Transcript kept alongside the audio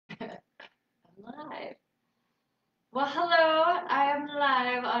Well, hello. I am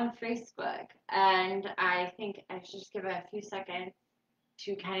live on Facebook, and I think I should just give it a few seconds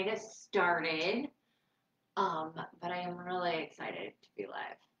to kind of get started. But I am really excited to be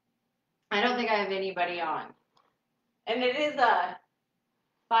live. I don't think I have anybody on, and it is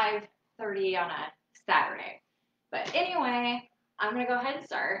 5:30 on a Saturday. But anyway, I'm gonna go ahead and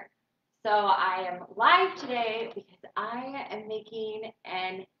start. So I am live today because I am making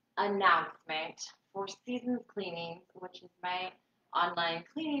an announcement for Seasons Cleanings, which is my online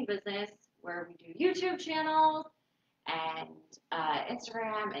cleaning business where we do YouTube channels and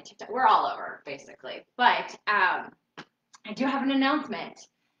Instagram and TikTok. We're all over basically. But I do have an announcement.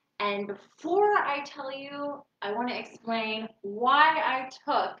 And before I tell you, I want to explain why I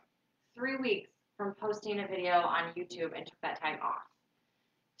took 3 weeks from posting a video on YouTube and took that time off.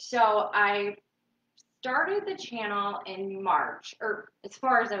 So I started the channel in March, or as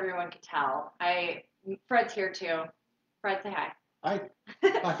far as everyone could tell. Fred's here too. Fred, say hi. Hi.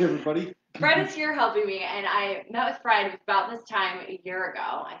 Hi, everybody. Fred is here helping me, and I met with Fred about this time a year ago,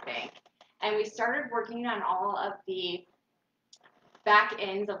 I think. And we started working on all of the back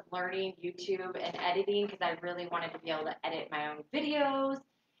ends of learning YouTube and editing because I really wanted to be able to edit my own videos.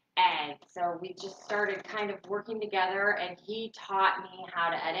 And so we just started kind of working together, and he taught me how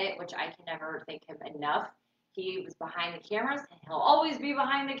to edit, which I can never thank him enough. He was behind the cameras, and he'll always be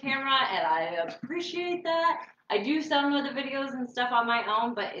behind the camera, and I appreciate that. I do some of the videos and stuff on my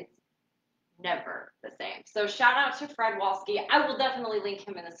own, but it's never the same. So shout out to Fred Wolski. I will definitely link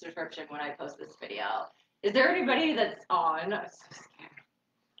him in the description when I post this video. Is there anybody that's on? I'm so scared.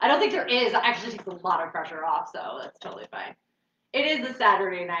 I don't think there is. It actually takes a lot of pressure off, so that's totally fine. It is a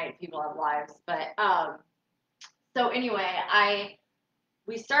Saturday night. People have lives, but so anyway,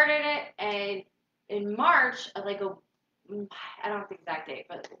 we started it, and in March, I don't know the exact date,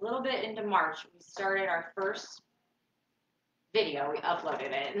 but a little bit into March, we started our first video. We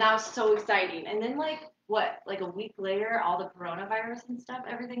uploaded it, and that was so exciting. And then like a week later, all the coronavirus and stuff,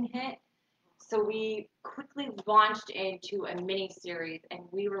 everything hit. So we quickly launched into a mini series, and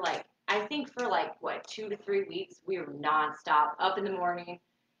we were like, I think for 2 to 3 weeks, we were nonstop, up in the morning,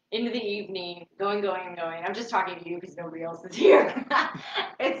 into the evening, going. I'm just talking to you because nobody else is here.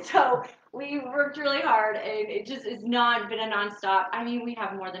 And so we worked really hard, and it just has not been a nonstop. I mean, we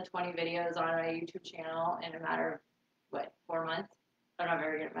have more than 20 videos on our YouTube channel in a matter of, 4 months? I'm not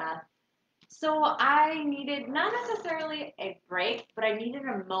very good at math. So I needed not necessarily a break, but I needed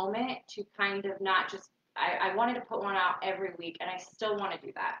a moment to kind of not just, I wanted to put one out every week, and I still want to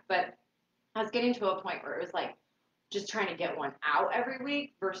do that. But I was getting to a point where it was like just trying to get one out every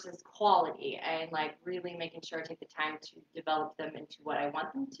week versus quality and really making sure I take the time to develop them into what I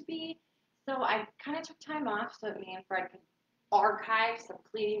want them to be. So I kind of took time off so that me and Fred could archive some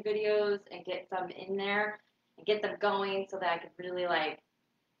cleaning videos and get some in there and get them going so that I could really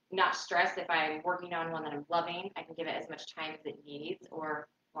not stress if I'm working on one that I'm loving. I can give it as much time as it needs or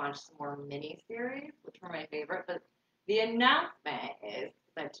launch some more mini series, which were my favorite. But the announcement is,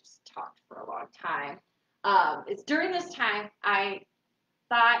 I just talked for a long time. It's during this time I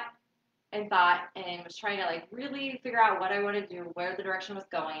thought and was trying to really figure out what I want to do, where the direction was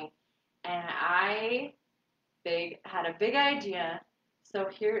going, and I had a big idea. So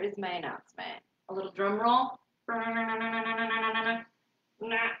here is my announcement. A little drum roll.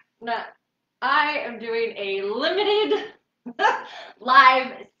 I am doing a limited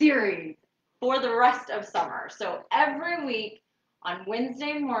live series for the rest of summer. So every week on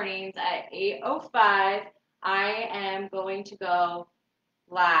Wednesday mornings at 8:05, I am going to go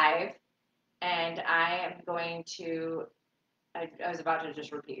live, and I am going to, I was about to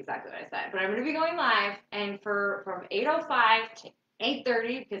just repeat exactly what I said, but I'm going to be going live, and from 8:05 to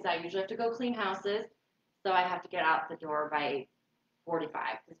 8:30, because I usually have to go clean houses, so I have to get out the door by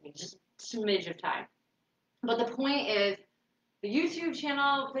 8:45, because just a smidge of time. But the point is, the YouTube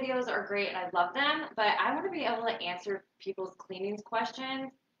channel videos are great, and I love them, but I want to be able to answer people's cleanings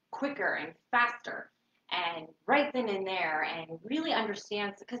questions quicker and faster and right then and there and really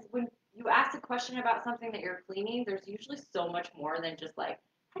understand, because when you ask a question about something that you're cleaning, there's usually so much more than just how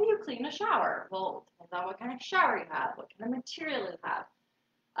do you clean a shower? Well, it depends on what kind of shower you have, what kind of material you have.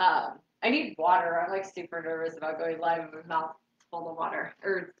 I need water. I'm super nervous about going live with my mouth full of water,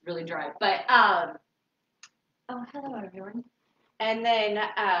 or it's really dry. But oh, hello everyone. And then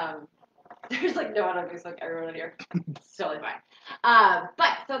there's no one on Facebook, everyone here. It's totally fine.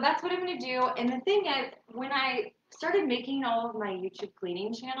 But so that's what I'm gonna do. And the thing is, when I started making all of my YouTube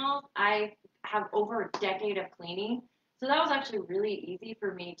cleaning channels, I have over a decade of cleaning, so that was actually really easy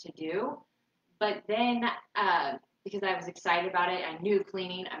for me to do. But then because I was excited about it. I knew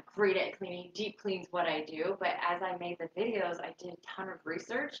cleaning. I'm great at cleaning. Deep clean's what I do. But as I made the videos, I did a ton of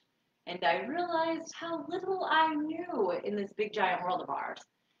research, and I realized how little I knew in this big giant world of ours.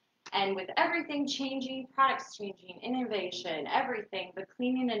 And with everything changing, products changing, innovation, everything, the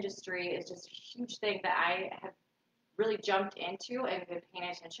cleaning industry is just a huge thing that I have really jumped into and been paying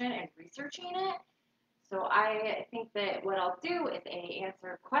attention and researching it. So I think that what I'll do is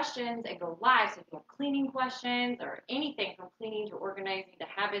answer questions and go live. So if you have cleaning questions or anything from cleaning to organizing to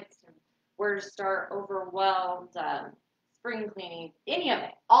habits to where to start, overwhelmed, spring cleaning, any of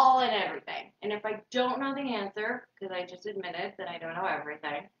it, all and everything. And if I don't know the answer, because I just admitted that I don't know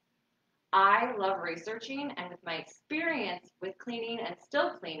everything, I love researching, and with my experience with cleaning and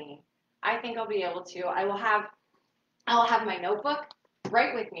still cleaning, I think I'll be able to. I'll have my notebook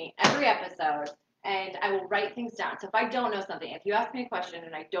right with me every episode, and I will write things down. So if I don't know something, if you ask me a question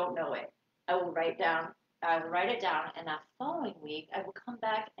and I don't know it, I will write it down, and that following week I will come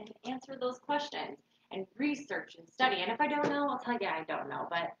back and answer those questions and research and study. And if I don't know, I'll tell you I don't know,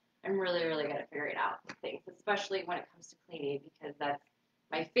 but I'm really, really good at figuring out things, especially when it comes to cleaning, because that's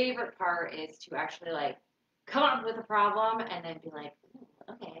my favorite part is to actually like come up with a problem and then be like,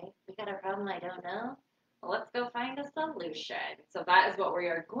 okay, we got a problem I don't know. Well, let's go find a solution. So that is what we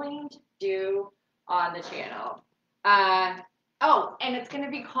are going to do on the channel. Oh, and it's going to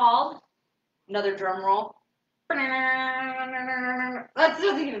be called, another drum roll. That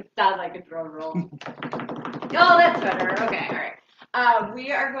doesn't even sound like a drum roll. Oh, that's better. Okay, all right.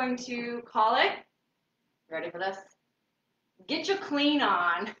 We are going to call it, ready for this? Get Your Clean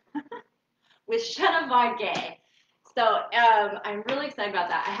On with Shanna Von Gay. So I'm really excited about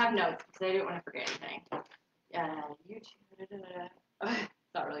that. I have notes because I didn't want to forget anything. YouTube.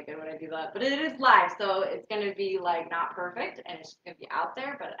 It's not really good when I do that, but it is live, so it's going to be like not perfect, and it's just going to be out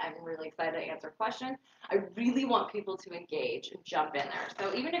there. But I'm really excited to answer questions. I really want people to engage and jump in there.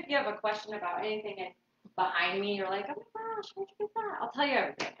 So even if you have a question about anything and behind me, you're like, oh my gosh, where'd you get that? I'll tell you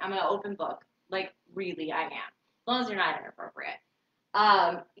everything. I'm an open book. Like really, I am. As long as you're not inappropriate.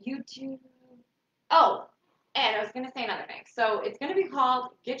 YouTube. Oh, and I was going to say another thing. So it's going to be called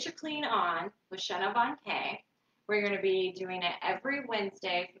Get Your Clean On with Shanna Von K. We're going to be doing it every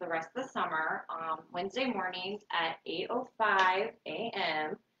Wednesday for the rest of the summer, Wednesday mornings at 8:05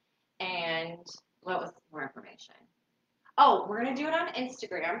 a.m. And what was more information? Oh, we're going to do it on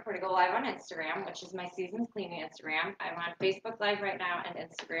Instagram. We're going to go live on Instagram, which is my Seasons Cleaning Instagram. I'm on Facebook Live right now and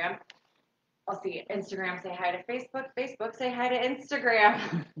Instagram. I'll see Instagram say hi to Facebook. Facebook say hi to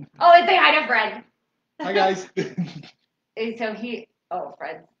Instagram. Oh, and say hi to Fred. Hi guys. And so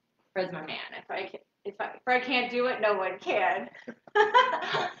Fred's my man. If Fred can't do it, no one can.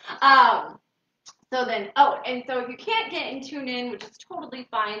 And so if you can't get and tune in, which is totally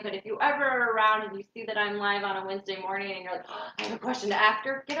fine, but if you ever are around and you see that I'm live on a Wednesday morning and you're like, oh, I have a question to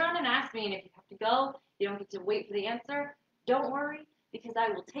after, get on and ask me. And if you have to go, you don't get to wait for the answer, don't worry, because I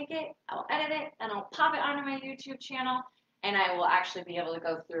will take it, I'll edit it, and I'll pop it onto my YouTube channel, and I will actually be able to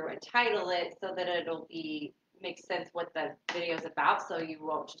go through and title it so that it'll make sense what the video is about, so you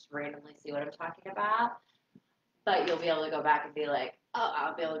won't just randomly see what I'm talking about. But you'll be able to go back and be like, oh,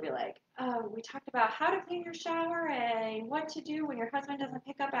 I'll be able to be like, oh, we talked about how to clean your shower and what to do when your husband doesn't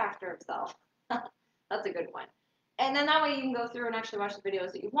pick up after himself. That's a good one. And then that way you can go through and actually watch the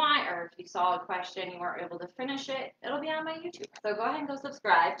videos that you want, or if you saw a question and you weren't able to finish it, it'll be on my YouTube. So go ahead and go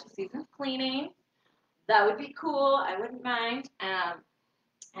subscribe to Seasons Cleaning. That would be cool. I wouldn't mind.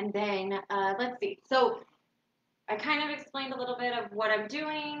 And then let's see. So I kind of explained a little bit of what I'm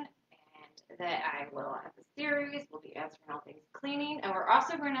doing, and that I will have a series. We'll be answering all things cleaning, and we're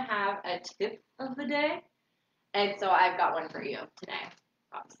also going to have a tip of the day. And so I've got one for you today,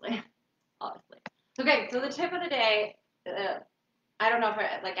 obviously. Okay, so the tip of the day, I don't know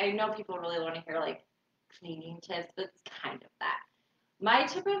if I know people really want to hear like cleaning tips, but it's kind of that. My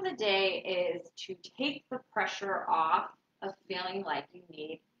tip of the day is to take the pressure off of feeling like you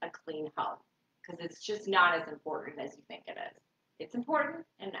need a clean home, because it's just not as important as you think it is. It's important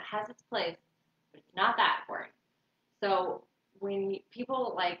and it has its place, but it's not that important. So when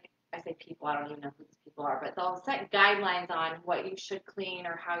people I say people, I don't even know who these people are, but they'll set guidelines on what you should clean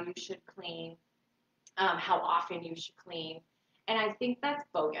or how you should clean, how often you should clean. And I think that's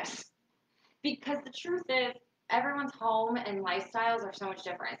bogus, because the truth is everyone's home and lifestyles are so much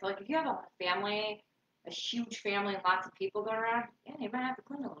different. So like if you have a family, a huge family and lots of people going around, yeah, you might have to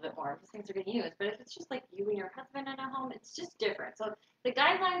clean a little bit more if things are getting used. But if it's just like you and your husband in a home, it's just different. So the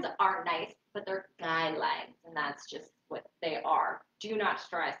guidelines are nice, but they're guidelines, and that's just what they are. Do not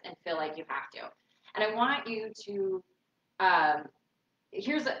stress and feel like you have to. And I want you to,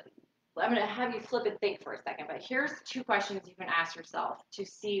 here's I'm going to have you flip and think for a second, but here's 2 questions you can ask yourself to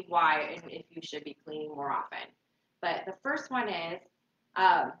see why and if you should be cleaning more often. But the first one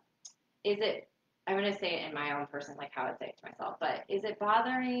um, is it, I'm going to say it in my own person, like how I'd say it to myself, but is it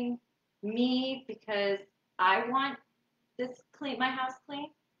bothering me because I want my house clean?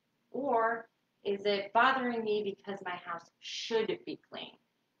 Or is it bothering me because my house should be clean?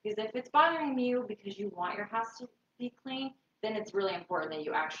 Because if it's bothering you because you want your house to be clean, then it's really important that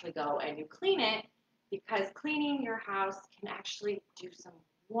you actually go and you clean it, because cleaning your house can actually do some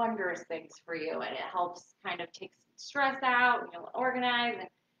wondrous things for you, and it helps kind of take some stress out and you'll organize, and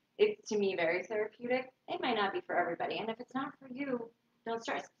it's to me very therapeutic. It might not be for everybody, and if it's not for you, don't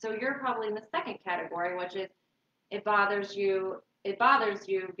stress. So you're probably in the second category, which is it bothers you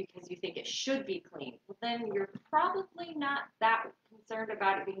because you think it should be clean. Well, then you're probably not that concerned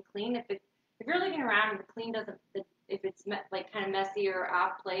about it being clean. If you're looking around and the clean doesn't, if it's like kind of messy or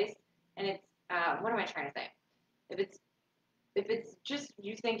off place, and it's what am I trying to say? If it's just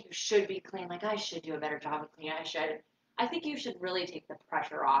you think you should be clean, like I should do a better job of cleaning, I think you should really take the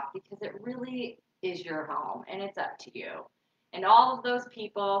pressure off, because it really is your home and it's up to you. And all of those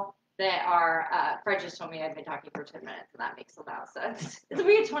people that are, Fred just told me I've been talking for 10 minutes, and that makes a lot of sense. It'll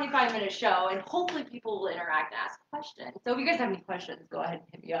be a 25-minute show, and hopefully people will interact and ask questions. So if you guys have any questions, go ahead and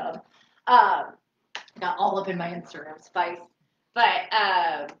hit me up. Um, Got all up in my Instagram spice.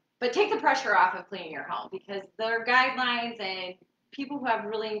 But take the pressure off of cleaning your home, because there are guidelines, and people who have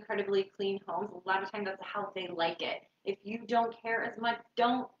really incredibly clean homes, a lot of times that's how they like it. If you don't care as much,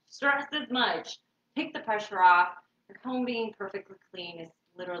 don't stress as much. Take the pressure off. Your home being perfectly clean is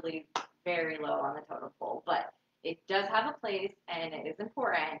literally very low on the totem pole, but it does have a place and it is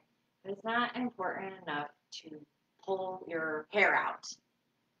important. But it's not important enough to pull your hair out.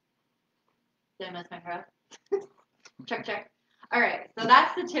 Did I miss my hair? Check, check. All right, so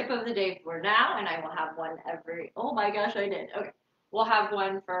that's the tip of the day for now, and I will have one every. Oh my gosh, I did. Okay, we'll have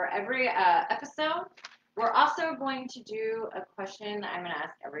one for every episode. We're also going to do a question that I'm going to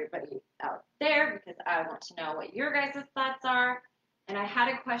ask everybody out there, because I want to know what your guys' thoughts are. And I had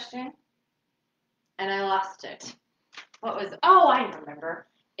a question, and I lost it. What was? Oh, I remember.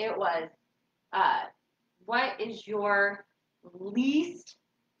 It was, what is your least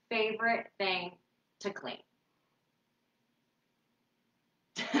favorite thing to clean?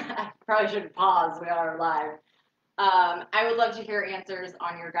 I probably should pause. We are live. I would love to hear answers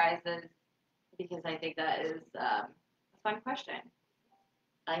on your guys's, because I think that is a fun question.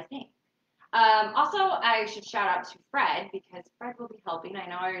 I think. Also, I should shout out to Fred, because Fred will be helping. I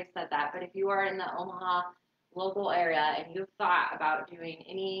know I already said that, but if you are in the Omaha local area and you've thought about doing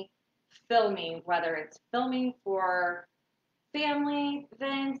any filming, whether it's filming for family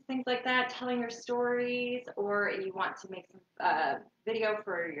events, things like that, telling your stories, or you want to make some video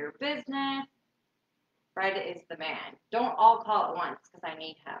for your business, Fred is the man. Don't all call at once, because I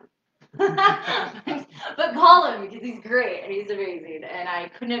need him. But call him, because he's great and he's amazing, and I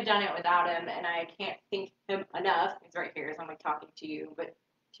couldn't have done it without him, and I can't thank him enough. He's right here, so I'm like talking to you, but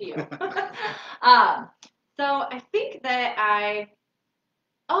to you. So I think that I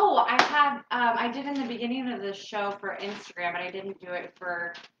did in the beginning of the show for Instagram, but I didn't do it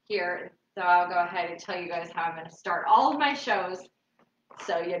for here. So I'll go ahead and tell you guys how I'm going to start all of my shows,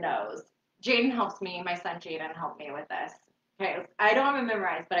 so you knows. Jaden helps me. My son Jaden helped me with this. Okay, I don't have it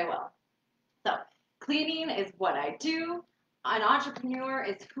memorized, but I will. So cleaning is what I do. An entrepreneur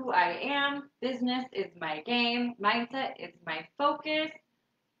is who I am. Business is my game. Mindset is my focus.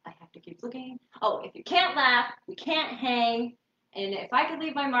 I have to keep looking. Oh, if you can't laugh, you can't hang. And if I could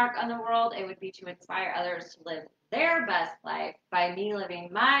leave my mark on the world, it would be to inspire others to live their best life by me living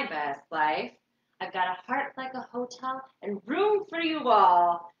my best life. I've got a heart like a hotel and room for you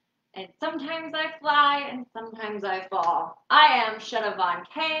all. And sometimes I fly and sometimes I fall. I am Shenna Von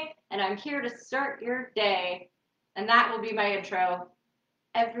K, and I'm here to start your day. And that will be my intro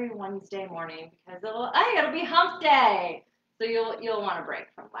every Wednesday morning, because it'll be hump day. So you'll want a break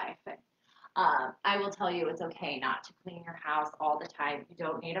from life. And, I will tell you it's okay not to clean your house all the time. You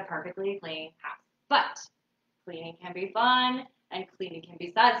don't need a perfectly clean house. But cleaning can be fun, and cleaning can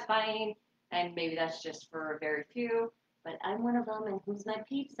be satisfying, and maybe that's just for a very few. But I'm one of them, and who's my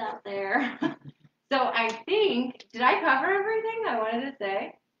peeps out there? So I think, did I cover everything I wanted to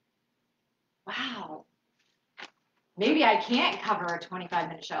say? Wow. Maybe I can't cover a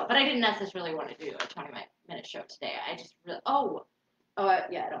 25-minute show, but I didn't necessarily want to do a 20-minute show today. I just really,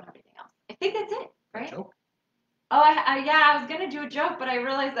 yeah, I don't have anything else. I think that's it, right? Joke? Oh, I was going to do a joke, but I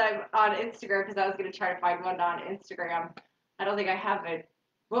realized I'm on Instagram, because I was going to try to find one on Instagram. I don't think I have it.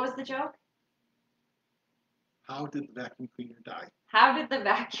 What was the joke? How did the vacuum cleaner die? How did the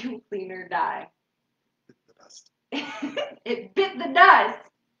vacuum cleaner die? It's the best. It bit the dust.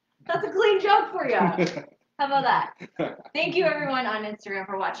 That's a clean joke for you. How about that? Thank you, everyone on Instagram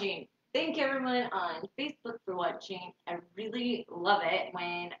for watching. Thank you, everyone on Facebook for watching. I really love it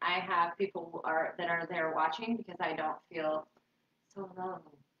when I have people that are there watching because I don't feel so alone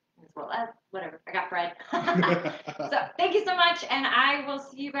as well. Whatever. I got bread. So thank you so much, and I will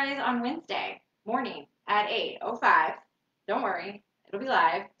see you guys on Wednesday morning at 8:05. Don't worry, it'll be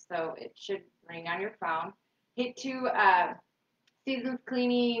live, so it should ring on your phone. Hit to Seasons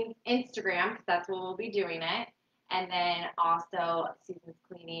Cleaning Instagram because that's where we'll be doing it. And then also Seasons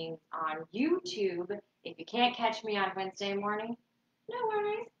Cleaning on YouTube. If you can't catch me on Wednesday morning, no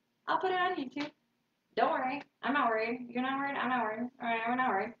worries. I'll put it on YouTube. Don't worry. I'm not worried. You're not worried? I'm not worried. All right, we're not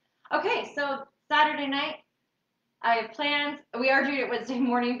worried. Okay, so Saturday night, I have plans. We are doing it Wednesday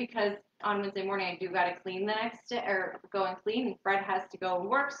morning because on Wednesday morning I do got to clean the next day, or go and clean, and Fred has to go and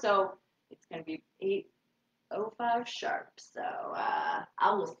work, so it's going to be 8:05 sharp. So I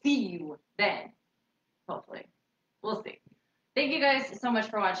will see you then. Hopefully. We'll see. Thank you guys so much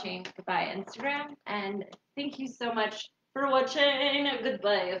for watching. Goodbye, Instagram. And thank you so much for watching.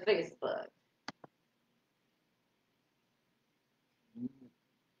 Goodbye, Facebook.